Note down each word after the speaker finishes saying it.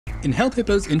In Help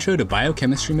Hippo's Intro to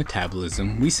Biochemistry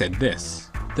Metabolism, we said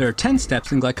this. There are 10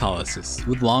 steps in glycolysis,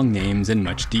 with long names and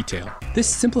much detail. This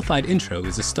simplified intro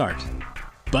is a start.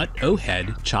 Butt, O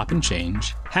head, chop and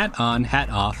change, hat on, hat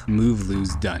off, move,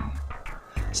 lose, done.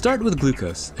 Start with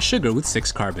glucose, a sugar with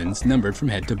 6 carbons numbered from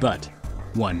head to butt.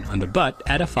 1. On the butt,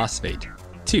 add a phosphate.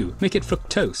 2. Make it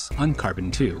fructose on carbon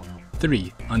 2.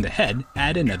 3. On the head,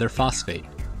 add another phosphate.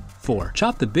 4.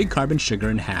 Chop the big carbon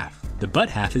sugar in half. The butt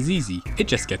half is easy, it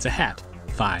just gets a hat.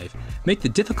 5. Make the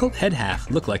difficult head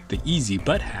half look like the easy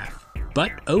butt half.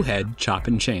 Butt, O head, chop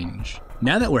and change.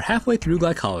 Now that we're halfway through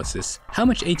glycolysis, how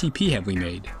much ATP have we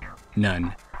made?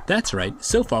 None. That's right,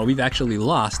 so far we've actually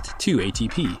lost 2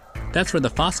 ATP. That's where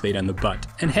the phosphate on the butt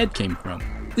and head came from.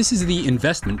 This is the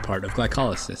investment part of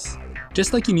glycolysis.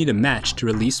 Just like you need a match to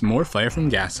release more fire from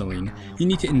gasoline, you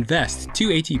need to invest 2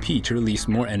 ATP to release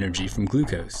more energy from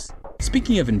glucose.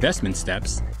 Speaking of investment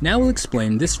steps, now we'll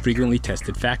explain this frequently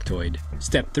tested factoid.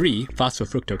 Step 3,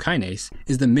 phosphofructokinase,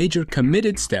 is the major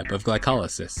committed step of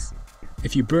glycolysis.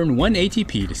 If you burn 1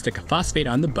 ATP to stick a phosphate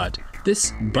on the butt,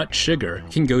 this butt sugar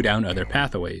can go down other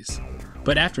pathways.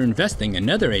 But after investing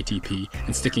another ATP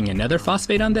and sticking another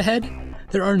phosphate on the head,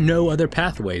 there are no other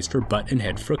pathways for butt and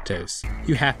head fructose.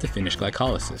 You have to finish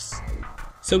glycolysis.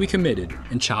 So we committed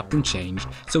and chopped and changed,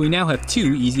 so we now have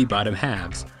 2 easy bottom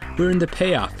halves. We're in the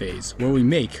payoff phase, where we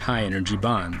make high energy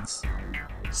bonds.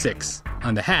 6.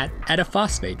 On the hat, add a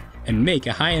phosphate and make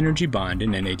a high energy bond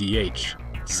in NADH.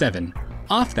 7.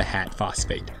 Off the hat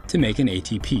phosphate to make an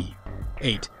ATP.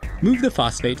 8. Move the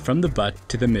phosphate from the butt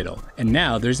to the middle, and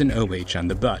now there's an OH on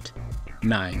the butt.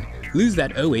 9. Lose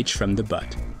that OH from the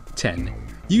butt. 10.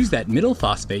 Use that middle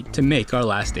phosphate to make our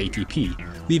last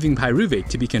ATP, leaving pyruvate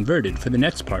to be converted for the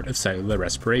next part of cellular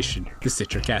respiration, the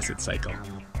citric acid cycle.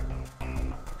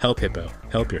 Help Hippo,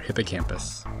 help your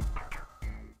hippocampus.